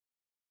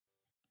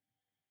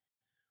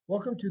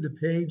Welcome to the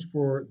page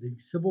for the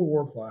Civil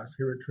War class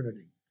here at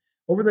Trinity.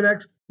 Over the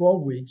next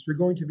 12 weeks, we're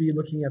going to be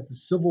looking at the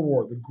Civil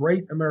War, the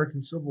Great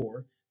American Civil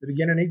War that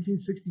began in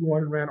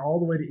 1861 and ran all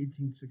the way to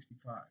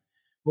 1865.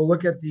 We'll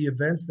look at the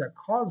events that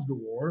caused the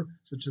war,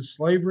 such as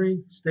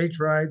slavery, states'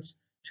 rights,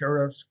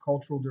 tariffs,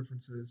 cultural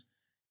differences,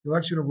 the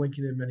election of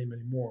Lincoln, and many,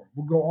 many more.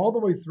 We'll go all the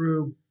way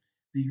through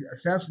the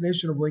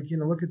assassination of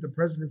Lincoln and look at the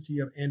presidency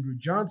of Andrew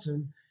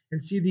Johnson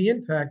and see the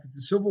impact that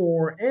the Civil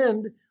War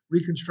and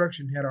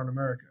Reconstruction had on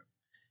America.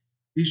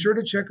 Be sure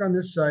to check on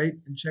this site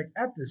and check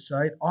at this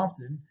site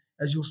often,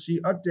 as you'll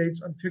see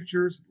updates on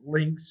pictures,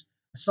 links,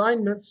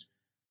 assignments,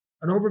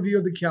 an overview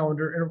of the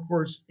calendar, and of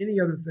course,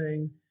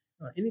 anything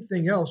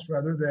else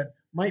rather, that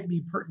might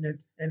be pertinent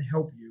and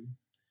help you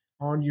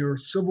on your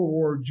Civil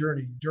War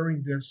journey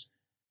during this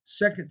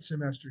second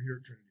semester here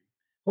at Trinity.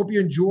 Hope you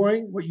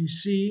enjoy what you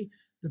see,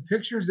 the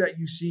pictures that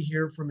you see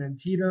here from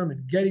Antietam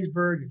and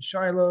Gettysburg and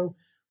Shiloh,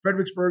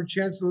 Fredericksburg,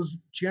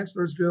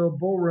 Chancellorsville,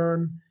 Bull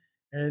Run,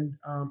 and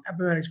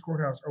Appomattox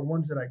Courthouse are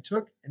ones that I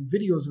took, and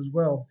videos as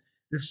well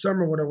this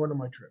summer when I went on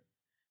my trip.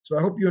 So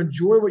I hope you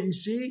enjoy what you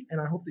see, and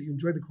I hope that you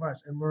enjoy the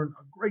class and learn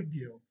a great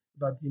deal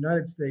about the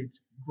United States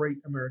Great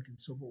American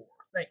Civil War.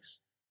 Thanks.